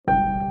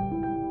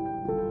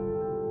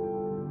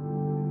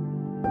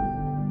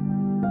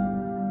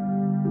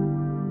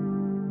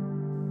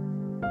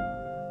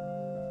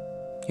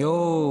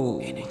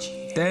Yo,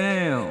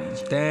 damn,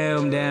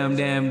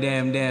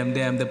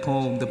 the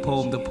poem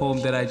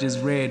that I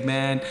just read,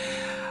 man.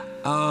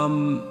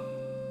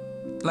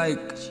 Like,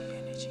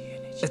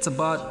 it's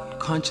about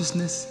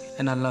consciousness,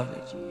 and I love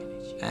it.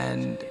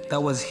 And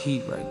that was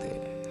heat right there.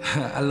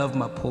 I love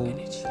my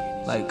poems.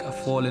 Like, I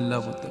fall in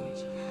love with them.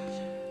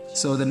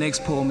 So the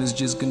next poem is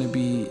just gonna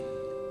be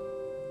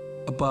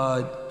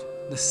about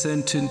the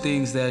certain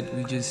things that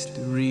we just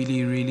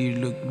really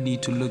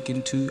need to look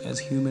into as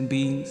human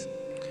beings.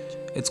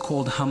 It's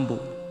called humble,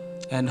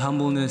 and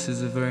humbleness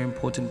is a very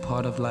important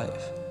part of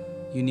life.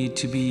 You need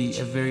to be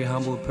a very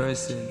humble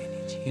person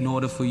in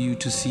order for you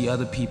to see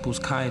other people's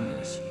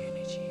kindness.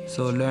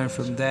 So learn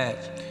from that.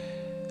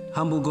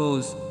 Humble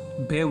goes,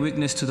 bear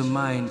witness to the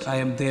mind, I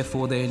am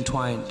therefore there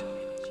entwined.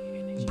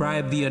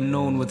 Bribe the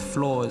unknown with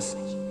flaws,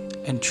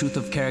 and truth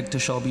of character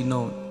shall be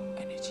known.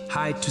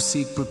 Hide to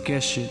seek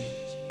progression,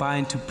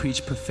 bind to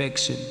preach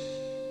perfection.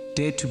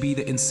 Dare to be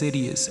the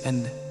insidious,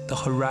 and the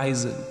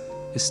horizon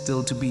is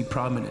still to be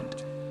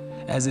prominent,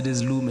 as it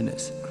is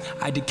luminous.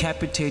 I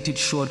decapitated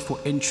short for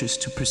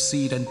interest to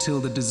proceed until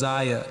the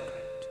desire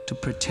to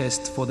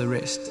protest for the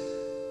rest.